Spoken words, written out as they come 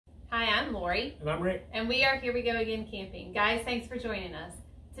Hi, I'm Lori. And I'm Rick. And we are Here We Go Again Camping. Guys, thanks for joining us.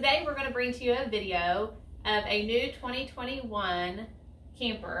 Today we're going to bring to you a video of a new 2021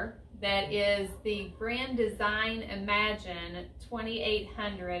 camper that is the Grand Design Imagine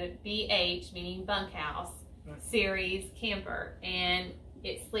 2800 BH, meaning bunkhouse, series camper. And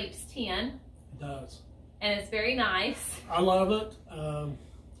it sleeps 10. It does. And it's very nice. I love it.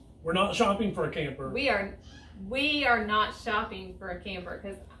 We're not shopping for a camper. We are not shopping for a camper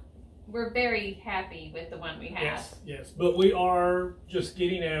because we're very happy with the one we have. Yes. But we are just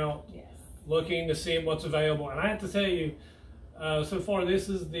getting out, looking to see what's available. And I have to tell you, so far this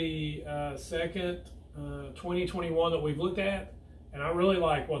is the second 2021 that we've looked at, and I really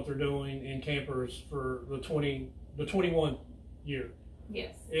like what they're doing in campers for the 21 year.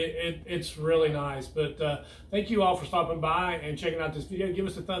 Yes. It's really nice. But thank you all for stopping by and checking out this video. Give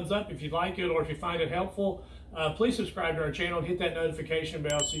us a thumbs up if you like it or if you find it helpful. Please subscribe to our channel and hit that notification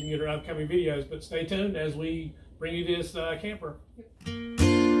bell so you can get our upcoming videos. But stay tuned as we bring you this camper.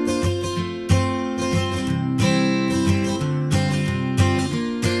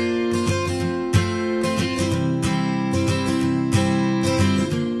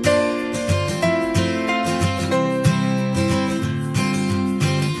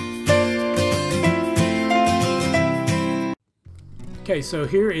 Okay, so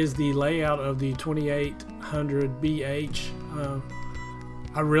here is the layout of the 2800 BH.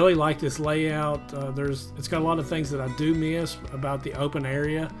 I really like this layout. It's got a lot of things that I do miss about the open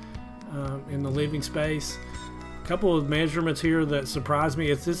area in the living space. A couple of measurements here that surprised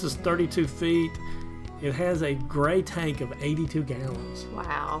me. This is 32 feet. It has a gray tank of 82 gallons.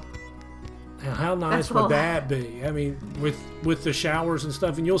 Wow. Now, how nice would that be? I mean, with the showers and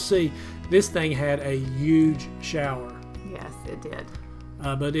stuff. And you'll see this thing had a huge shower. Yes, it did.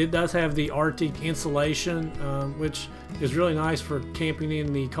 But it does have the Arctic insulation, which is really nice for camping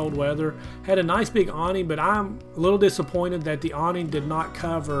in the cold weather. Had a nice big awning, but I'm a little disappointed that the awning did not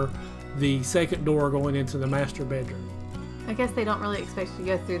cover the second door going into the master bedroom. I guess they don't really expect you to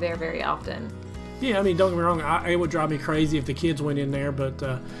go through there very often. Yeah, I mean, don't get me wrong, it would drive me crazy if the kids went in there, but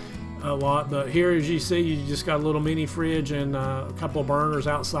a lot. But here, as you see, you just got a little mini fridge and a couple of burners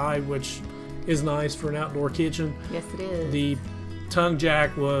outside, which is nice for an outdoor kitchen. Yes, it is. The tongue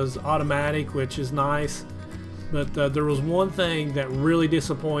jack was automatic, which is nice, but there was one thing that really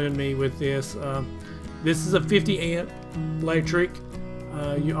disappointed me with this. This is a 50 amp electric.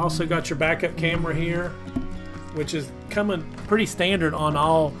 You also got your backup camera here, which is coming pretty standard on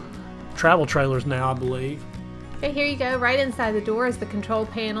all travel trailers now, I believe. Okay, here you go. Right inside the door is the control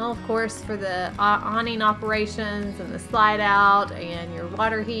panel, of course, for the awning operations and the slide out and your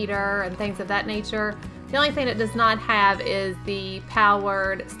water heater and things of that nature. The only thing it does not have is the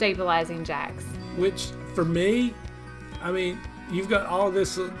powered stabilizing jacks. Which, for me, I mean, you've got all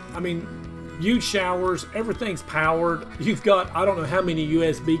this, I mean, huge showers, everything's powered. You've got, I don't know how many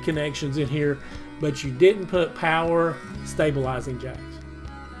USB connections in here, but you didn't put power stabilizing jacks.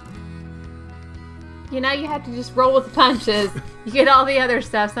 You know, you have to just roll with the punches. You get all the other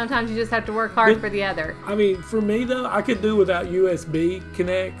stuff. Sometimes you just have to work hard for the other. I mean, for me, though, I could do without USB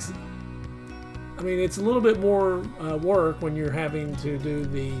connects. I mean, it's a little bit more work when you're having to do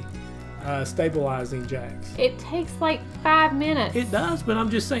the stabilizing jacks. It takes like 5 minutes. It does, but I'm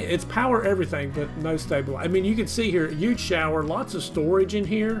just saying, it's power everything, but no stabilize. I mean, you can see here, huge shower, lots of storage in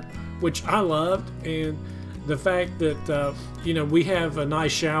here, which I loved, and the fact that, you know, we have a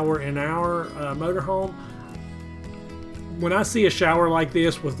nice shower in our motorhome. When I see a shower like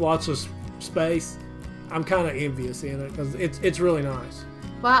this with lots of space, I'm kind of envious in it because it's really nice.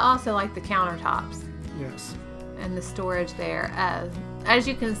 Well, I also like the countertops. Yes. And the storage there. As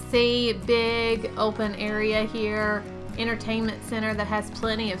you can see, big open area here, entertainment center that has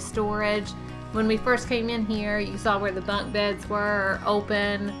plenty of storage. When we first came in here, you saw where the bunk beds were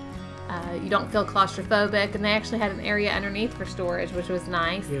open. You don't feel claustrophobic, and they actually had an area underneath for storage, which was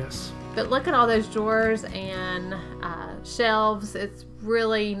nice. Yes. But look at all those drawers and shelves. It's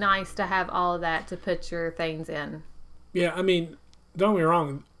really nice to have all of that to put your things in. Yeah, I mean, don't get me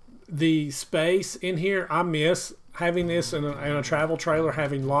wrong, the space in here, I miss having this in a travel trailer,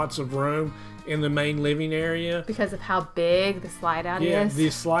 having lots of room in the main living area. Because of how big the slide out is? Yeah, the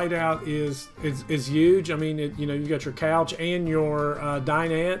slide out is huge. I mean, you know, you got your couch and your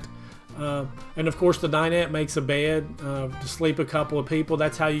dinette. And of course the dinette makes a bed to sleep a couple of people.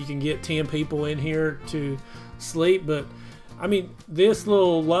 That's how you can get 10 people in here to sleep. But I mean, this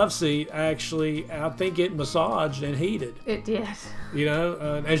little love seat actually, I think it massaged and heated. It did. You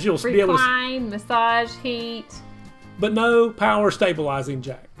know, as you'll be able to... Recline, massage, heat. But no power stabilizing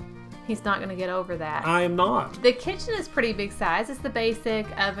jack. He's not going to get over that. I am not. The kitchen is pretty big size. It's the basic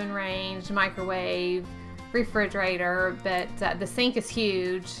oven range, microwave, refrigerator, but the sink is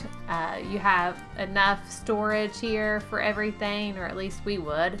huge. You have enough storage here for everything, or at least we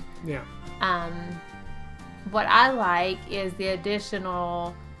would. Yeah. What I like is the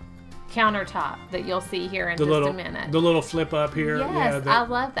additional countertop that you'll see here in just a minute. The little flip up here. Yes, I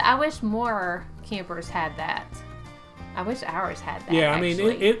love that. I wish more campers had that. I wish ours had that. Yeah, actually.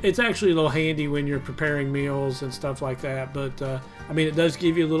 I mean, it's actually a little handy when you're preparing meals and stuff like that. But, I mean, it does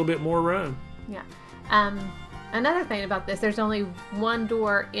give you a little bit more room. Yeah. Another thing about this, there's only one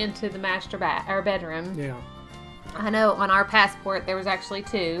door into the master bedroom. Yeah. I know on our passport there was actually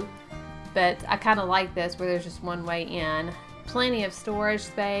two, but I kind of like this where there's just one way in. Plenty of storage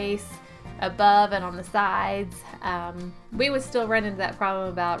space above and on the sides. We would still run into that problem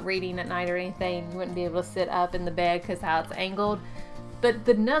about reading at night or anything. We wouldn't be able to sit up in the bed because how it's angled. But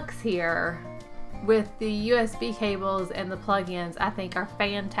the nooks here with the USB cables and the plug-ins, I think are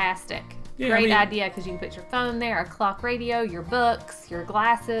fantastic. Yeah, Great idea, because you can put your phone there, a clock radio, your books, your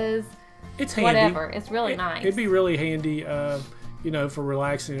glasses. It's handy. Whatever. It's really nice. It'd be really handy, you know, for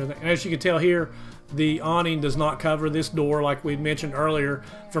relaxing and everything. And as you can tell here, the awning does not cover this door like we mentioned earlier.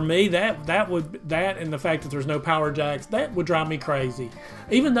 For me, that and the fact that there's no power jacks, that would drive me crazy.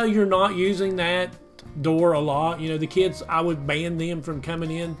 Even though you're not using that door a lot, you know, the kids, I would ban them from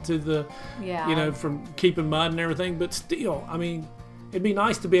coming into the, you know, from keeping mud and everything. But still, I mean, it'd be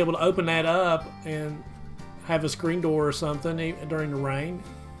nice to be able to open that up and have a screen door or something during the rain.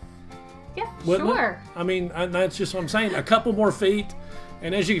 Yeah, sure. I mean, that's just what I'm saying. A couple more feet,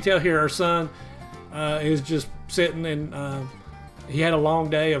 and as you can tell here, our son is just sitting, and he had a long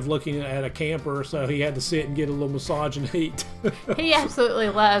day of looking at a camper, so he had to sit and get a little massage and heat. He absolutely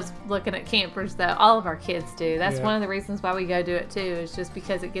loves looking at campers, though. All of our kids do. That's one of the reasons why we go do it too, is just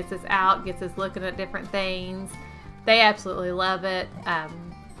because it gets us out, gets us looking at different things. They absolutely love it,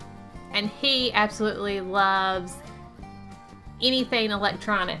 and he absolutely loves anything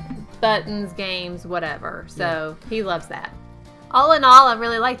electronic, buttons, games, whatever. So he loves that. All in all, I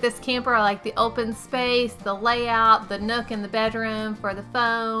really like this camper. I like the open space, the layout, the nook in the bedroom for the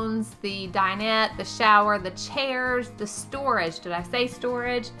phones, the dinette, the shower, the chairs, the storage. Did I say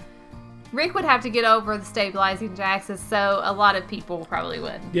storage? Rick would have to get over the stabilizing jacks, so a lot of people probably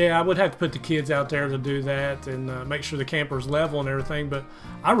would. Yeah, I would have to put the kids out there to do that and make sure the camper's level and everything. But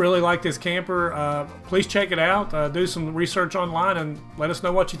I really like this camper. Please check it out. Do some research online and let us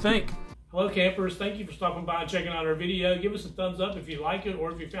know what you think. Hello campers, thank you for stopping by and checking out our video. Give us a thumbs up if you like it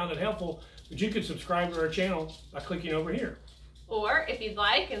or if you found it helpful. But you can subscribe to our channel by clicking over here. Or if you'd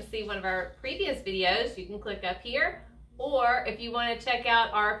like and see one of our previous videos, you can click up here. Or if you want to check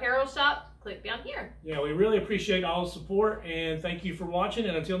out our apparel shop, click down here. Yeah, we really appreciate all the support and thank you for watching,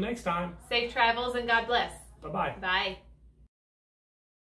 and until next time. Safe travels and God bless. Bye-bye. Bye.